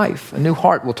new life, a new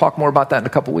heart. We'll talk more about that in a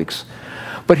couple weeks.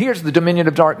 But here's the dominion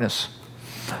of darkness.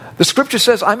 The scripture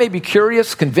says, I may be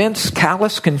curious, convinced,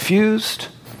 callous, confused,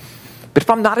 but if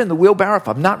I'm not in the wheelbarrow, if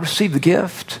I've not received the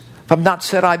gift, if I've not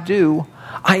said I do,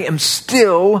 I am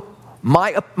still,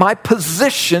 my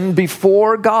position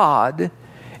before God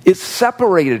is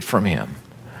separated from him.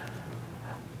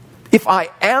 If I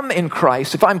am in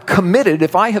Christ, if I'm committed,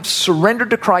 if I have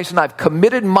surrendered to Christ and I've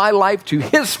committed my life to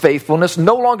his faithfulness,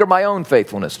 no longer my own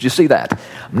faithfulness. Do you see that?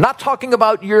 I'm not talking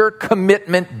about your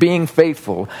commitment being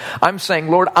faithful. I'm saying,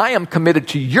 Lord, I am committed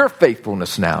to your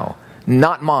faithfulness now,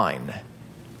 not mine.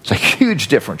 It's a huge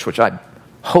difference, which I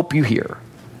hope you hear.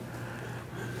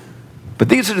 But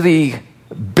these are the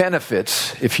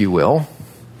benefits, if you will,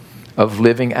 of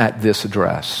living at this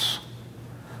address.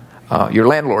 Your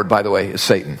landlord, by the way, is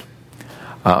Satan.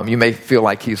 You may feel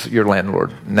like he's your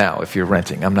landlord now if you're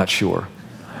renting. I'm not sure.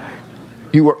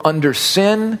 You are under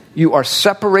sin. You are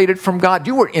separated from God.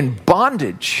 You are in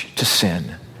bondage to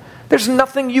sin. There's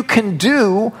nothing you can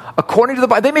do according to the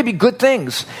Bible. They may be good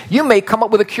things. You may come up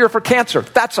with a cure for cancer.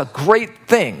 That's a great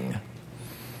thing.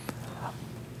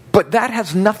 But that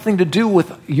has nothing to do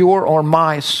with your or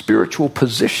my spiritual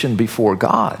position before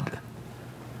God.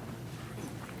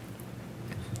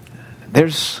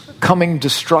 There's coming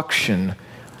destruction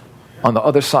on the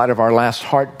other side of our last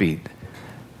heartbeat.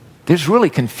 There's really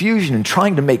confusion in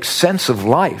trying to make sense of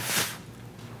life.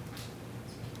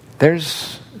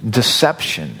 There's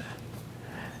deception.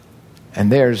 And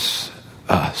there's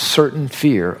a certain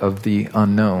fear of the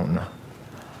unknown.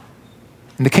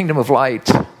 In the kingdom of light,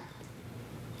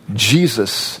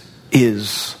 Jesus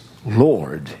is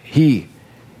Lord. He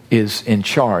is in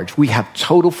charge. We have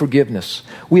total forgiveness.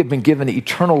 We have been given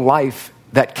eternal life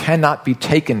that cannot be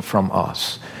taken from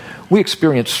us. We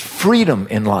experience freedom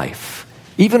in life.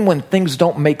 Even when things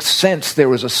don't make sense,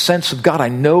 there is a sense of, God, I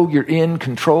know you're in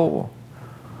control.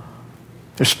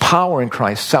 There's power in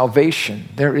Christ, salvation.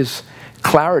 There is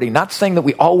clarity. Not saying that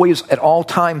we always, at all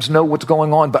times, know what's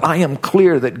going on, but I am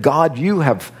clear that, God, you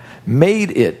have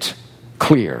made it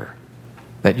clear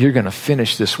that you're going to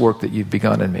finish this work that you've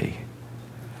begun in me.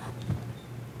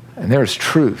 And there's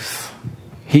truth.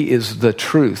 He is the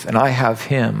truth, and I have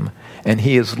him, and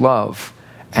he is love,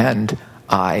 and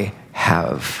I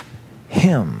have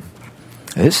him.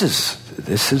 This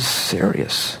is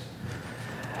serious.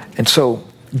 And so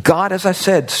God, as I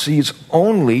said, sees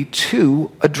only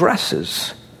two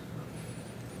addresses.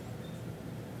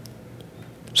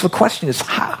 So the question is,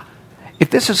 if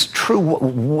this is true,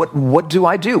 what do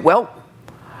I do? Well,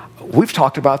 we've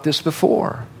talked about this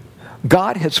before.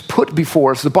 God has put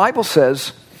before us, the Bible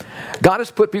says, God has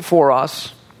put before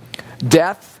us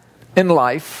death and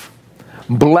life,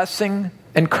 blessing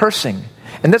and cursing.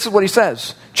 And this is what he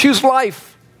says: choose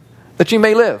life that you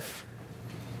may live.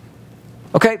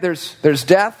 Okay, there's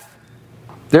death,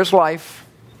 there's life,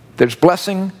 there's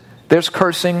blessing, there's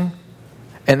cursing,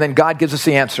 and then God gives us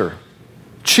the answer.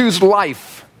 Choose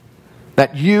life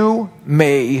that you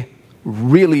may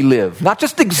really live. Not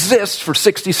just exist for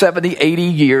 60, 70, 80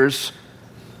 years,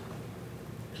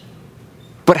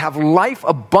 but have life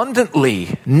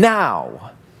abundantly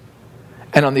now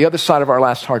and on the other side of our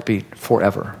last heartbeat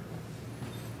forever.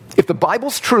 If the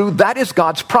Bible's true, that is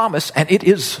God's promise, and it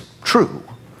is true.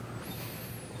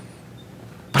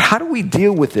 But how do we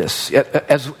deal with this?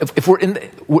 If we're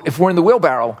in the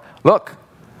wheelbarrow, look,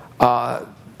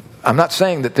 I'm not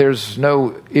saying that there's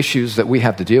no issues that we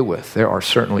have to deal with. There are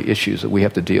certainly issues that we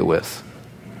have to deal with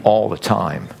all the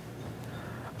time.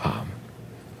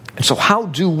 And so how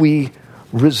do we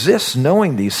resist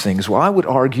knowing these things? Well, I would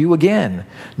argue again,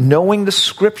 knowing the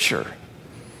Scripture.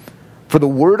 For the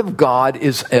Word of God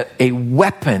is a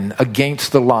weapon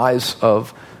against the lies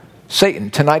of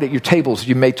Satan. Tonight at your tables,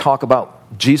 you may talk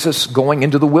about Jesus going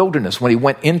into the wilderness. When he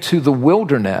went into the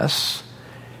wilderness,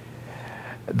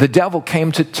 the devil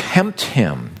came to tempt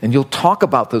him. And you'll talk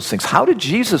about those things. How did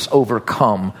Jesus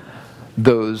overcome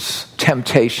those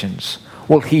temptations?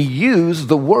 Well, he used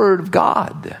the Word of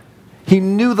God. He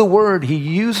knew the Word. He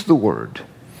used the Word.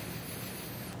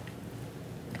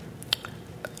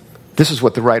 This is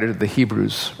what the writer of the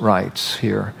Hebrews writes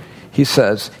here. He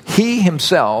says, he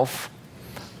himself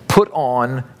put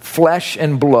on flesh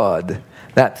and blood,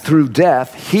 that through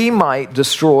death he might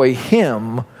destroy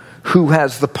him who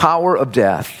has the power of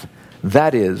death,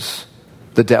 that is,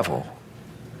 the devil.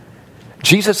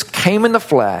 Jesus came in the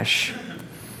flesh,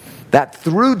 that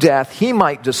through death he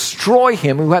might destroy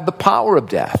him who had the power of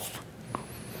death,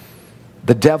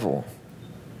 the devil.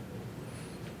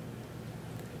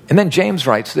 And then James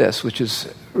writes this, which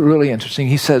is really interesting.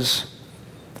 He says,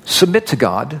 submit to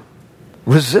God,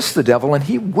 resist the devil, and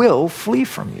he will flee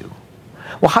from you.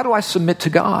 Well, how do I submit to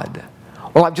God?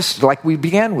 Well, I'm just like we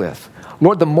began with.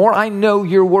 Lord, the more I know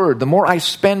your word, the more I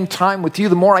spend time with you,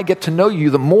 the more I get to know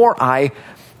you, the more I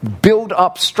build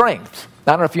up strength.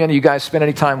 I don't know if any of you guys spend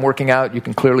any time working out. You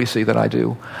can clearly see that I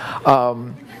do.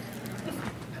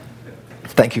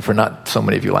 Thank you for not so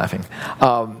many of you laughing.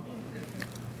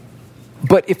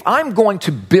 But if I'm going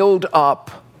to build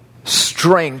up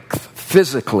strength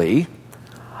physically,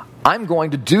 I'm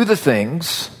going to do the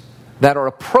things that are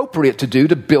appropriate to do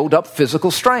to build up physical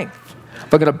strength.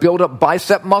 If I'm going to build up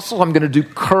bicep muscle, I'm going to do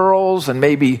curls and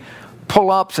maybe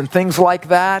pull-ups and things like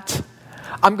that.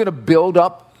 I'm going to build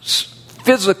up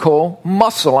physical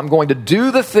muscle. I'm going to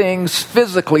do the things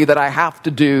physically that I have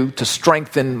to do to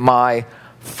strengthen my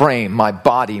frame, my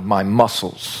body, my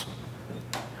muscles.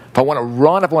 If I want to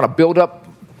run, if I want to build up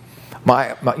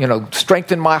my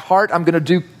strengthen my heart, I'm going to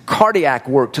do cardiac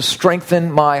work to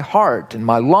strengthen my heart and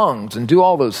my lungs and do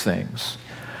all those things.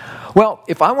 Well,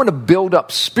 if I want to build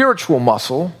up spiritual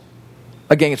muscle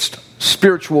against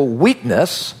spiritual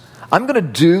weakness, I'm going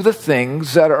to do the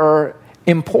things that are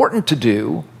important to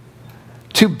do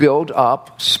to build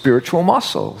up spiritual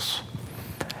muscles.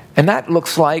 And that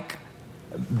looks like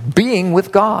being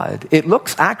with God. It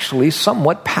looks actually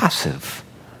somewhat passive.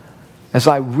 As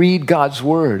I read God's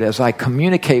word, as I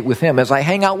communicate with him, as I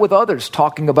hang out with others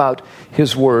talking about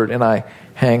his word, and I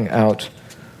hang out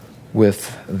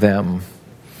with them.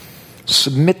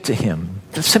 Submit to him.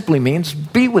 It simply means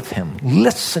be with him,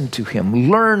 listen to him,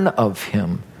 learn of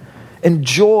him,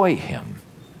 enjoy him,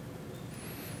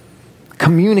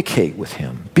 communicate with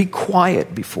him, be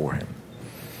quiet before him.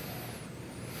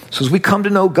 So as we come to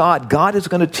know God, God is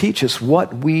going to teach us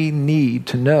what we need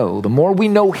to know. The more we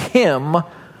know him,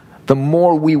 the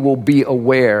more we will be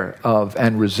aware of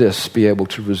and be able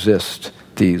to resist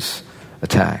these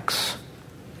attacks.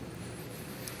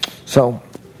 So,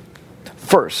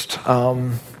 first, I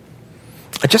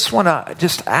just want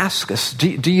to ask us,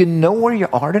 do you know where you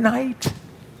are tonight?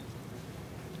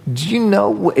 Do you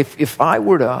know if I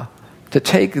were to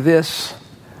take this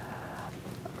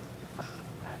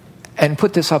and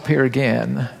put this up here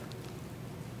again,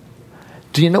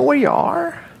 do you know where you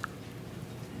are?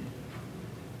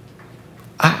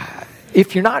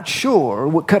 If you're not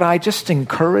sure, could I just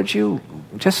encourage you?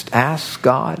 Just ask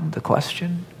God the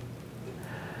question.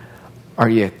 Are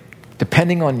you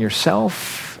depending on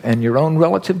yourself and your own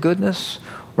relative goodness,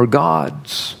 or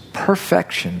God's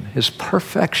perfection, his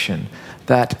perfection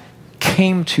that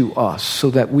came to us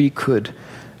so that we could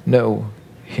know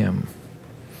him?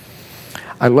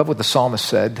 I love what the psalmist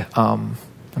said. I'm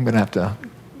going to have to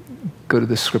go to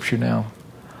this scripture now.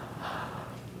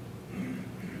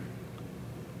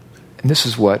 And this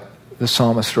is what the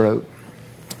psalmist wrote.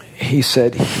 He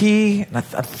said,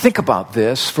 think about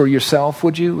this for yourself,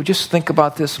 would you? Just think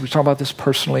about this. We talk about this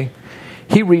personally.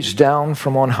 He reached down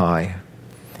from on high.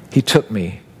 He took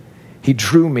me. He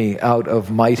drew me out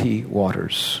of mighty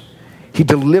waters. He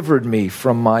delivered me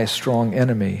from my strong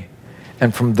enemy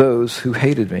and from those who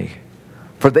hated me.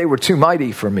 For they were too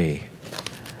mighty for me.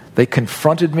 They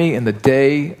confronted me in the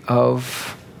day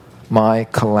of my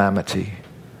calamity.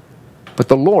 But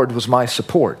the Lord was my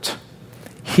support.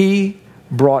 He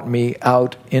brought me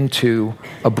out into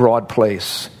a broad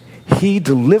place. He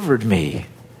delivered me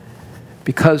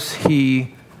because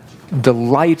he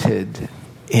delighted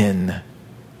in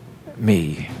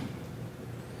me.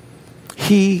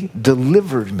 He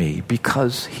delivered me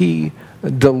because he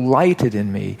delighted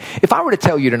in me. If I were to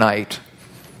tell you tonight,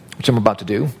 which I'm about to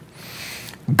do,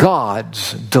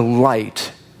 God's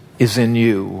delight is in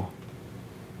you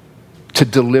to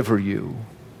deliver you,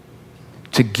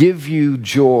 to give you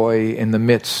joy in the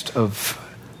midst of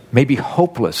maybe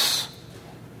hopeless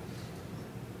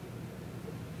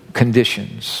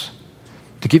conditions,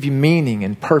 to give you meaning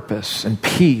and purpose and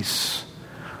peace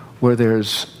where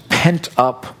there's pent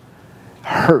up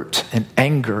hurt and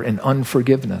anger and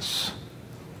unforgiveness.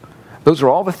 Those are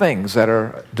all the things that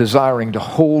are desiring to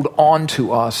hold on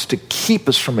to us to keep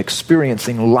us from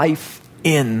experiencing life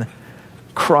in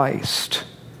Christ.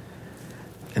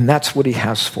 And that's what he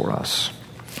has for us.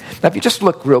 Now, if you just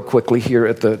look real quickly here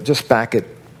at just back at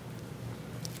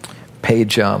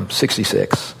page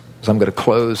 66, as I'm going to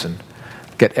close and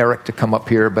get Eric to come up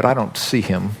here, but I don't see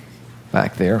him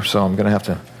back there, so I'm going to have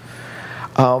to.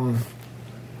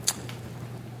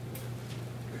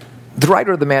 The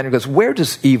writer of the manual goes, where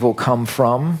does evil come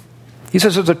from? He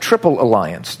says there's a triple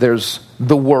alliance. There's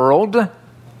the world,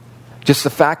 just the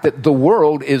fact that the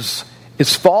world is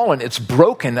fallen, it's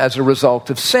broken as a result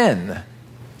of sin.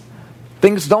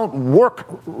 Things don't work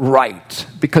right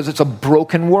because it's a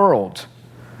broken world.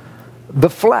 The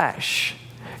flesh.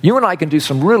 You and I can do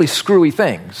some really screwy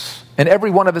things, and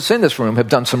every one of us in this room have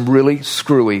done some really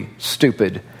screwy,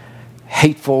 stupid,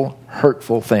 hateful,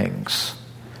 hurtful things.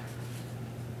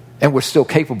 And we're still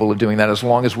capable of doing that as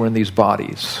long as we're in these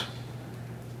bodies.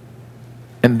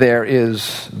 And there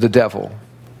is the devil.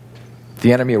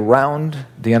 The enemy around,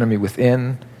 the enemy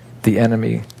within, the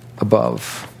enemy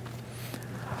above.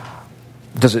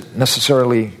 Does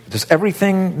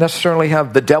everything necessarily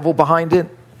have the devil behind it?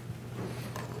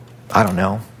 I don't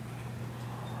know.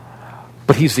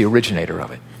 But he's the originator of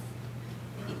it.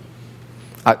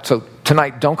 So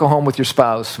tonight, don't go home with your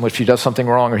spouse. If she does something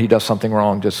wrong or he does something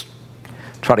wrong, just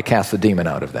try to cast the demon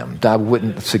out of them. I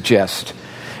wouldn't suggest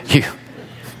you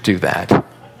do that.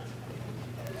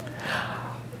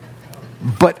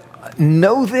 But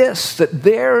know this, that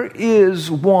there is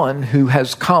one who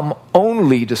has come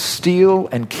only to steal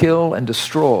and kill and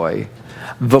destroy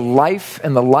the life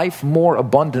and the life more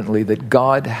abundantly that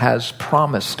God has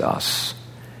promised us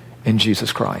in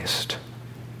Jesus Christ.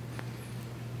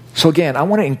 So again, I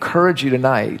want to encourage you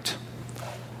tonight,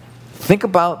 think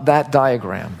about that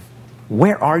diagram.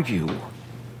 Where are you?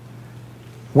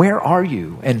 Where are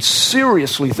you? And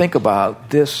seriously think about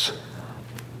this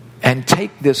and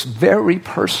take this very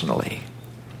personally.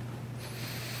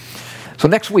 So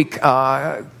next week,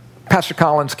 Pastor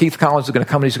Collins, Keith Collins, is going to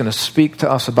come and he's going to speak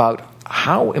to us about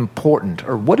how important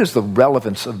or what is the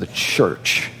relevance of the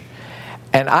church.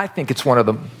 And I think it's one of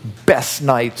the best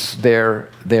nights there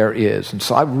is. And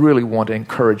so I really want to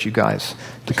encourage you guys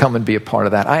to come and be a part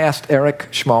of that. I asked Eric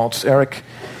Schmaltz. Eric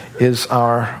is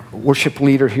our worship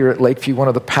leader here at Lakeview, one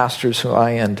of the pastors who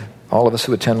I and all of us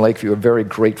who attend Lakeview are very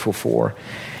grateful for.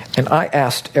 And I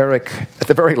asked Eric at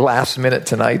the very last minute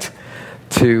tonight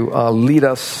to lead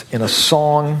us in a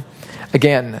song.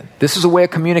 Again, this is a way of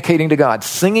communicating to God.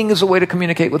 Singing is a way to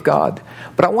communicate with God.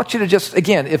 But I want you to just,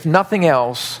 again, if nothing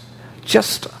else,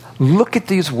 just look at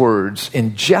these words,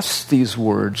 ingest these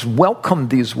words, welcome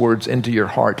these words into your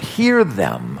heart, hear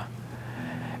them,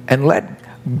 and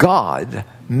let God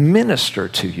minister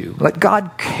to you. Let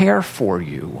God care for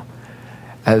you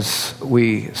as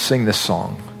we sing this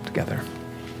song together.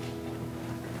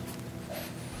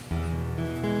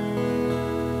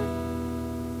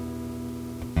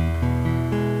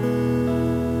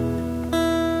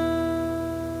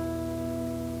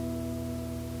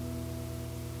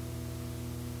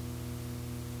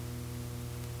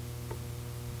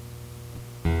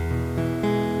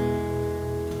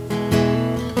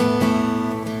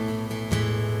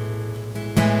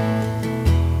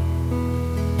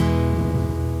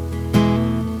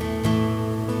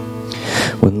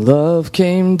 When love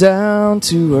came down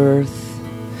to earth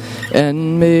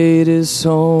and made his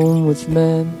home with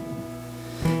men,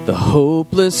 the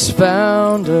hopeless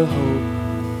found a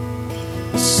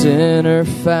hope, the sinner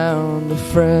found a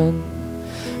friend.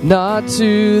 Not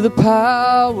to the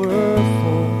powerful,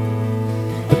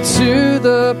 but to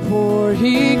the poor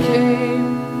he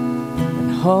came,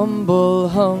 and humble,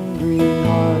 hungry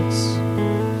hearts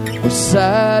were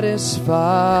satisfied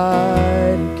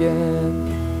again.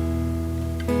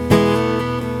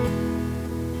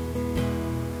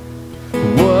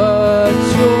 What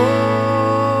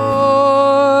joy,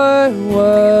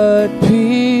 what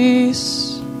peace,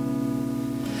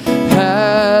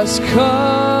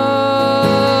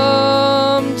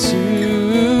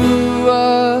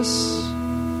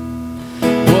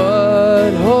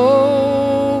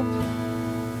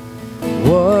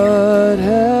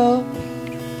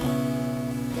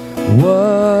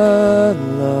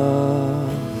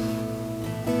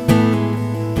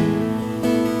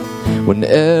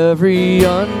 every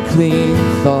unclean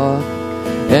thought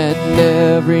and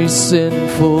every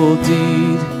sinful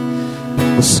deed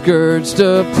was scourged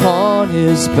upon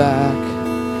his back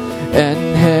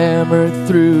and hammered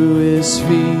through his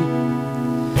feet.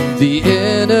 The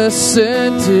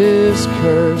innocent is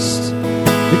cursed,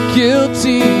 the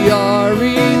guilty are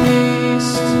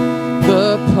released.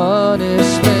 The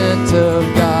punishment of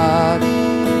God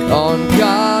on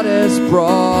God has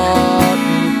brought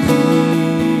me peace.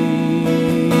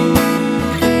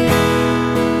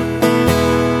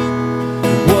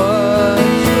 What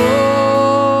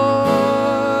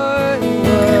joy,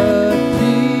 what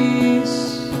peace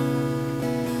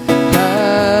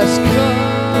has come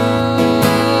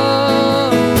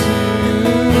to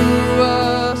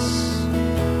us.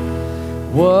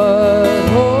 What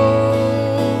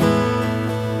hope,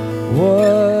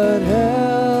 what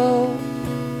help,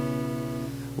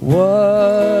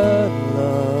 what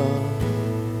love.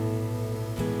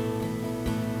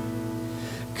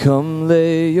 Come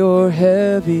lay your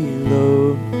heavy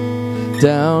load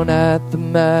down at the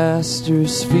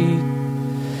Master's feet.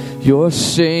 Your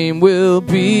shame will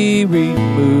be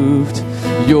removed,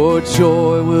 your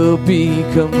joy will be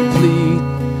complete.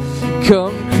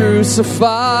 Come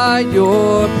crucify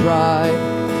your pride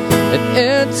and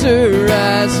enter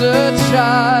as a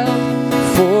child.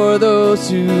 For those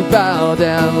who bow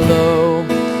down low,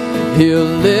 he'll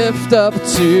lift up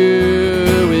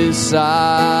to his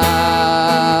side.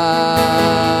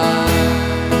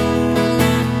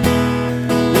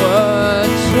 What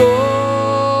joy,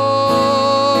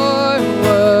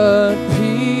 what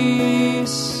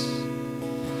peace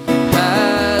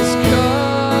has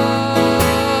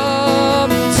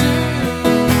come to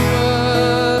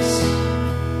us.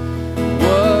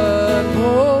 What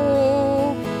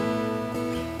hope,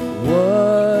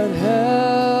 what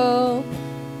help,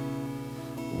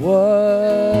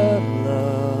 what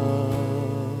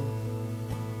love,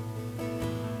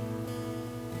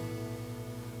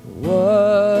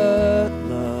 what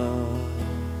love.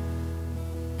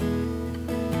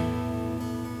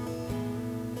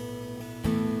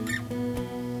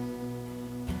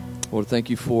 Lord, thank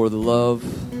you for the love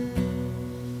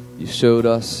you showed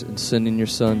us in sending your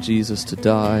Son Jesus to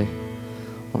die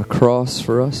on a cross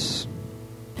for us.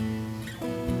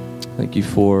 Thank you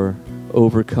for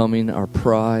overcoming our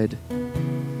pride.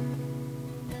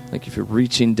 Thank you for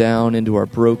reaching down into our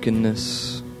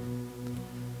brokenness.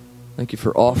 Thank you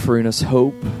for offering us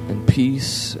hope and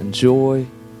peace and joy,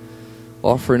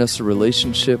 offering us a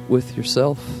relationship with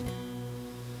yourself.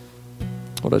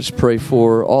 Lord, I just pray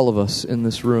for all of us in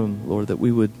this room, Lord, that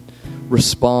we would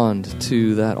respond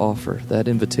to that offer, that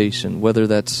invitation, whether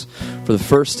that's for the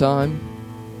first time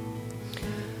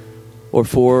or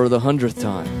for the 100th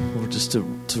time, or just to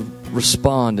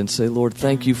respond and say, Lord,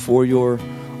 thank you for your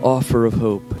offer of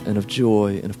hope and of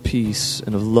joy and of peace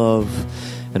and of love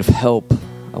and of help.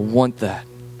 I want that.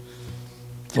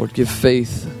 Lord, give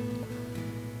faith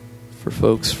for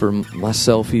folks, for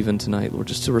myself even tonight, Lord,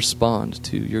 just to respond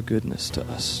to your goodness to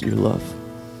us, your love.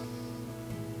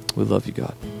 We love you,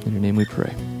 God. In your name we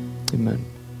pray. Amen.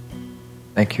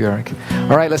 Thank you, Eric.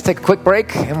 All right, let's take a quick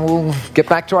break and we'll get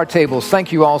back to our tables.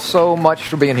 Thank you all so much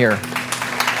for being here.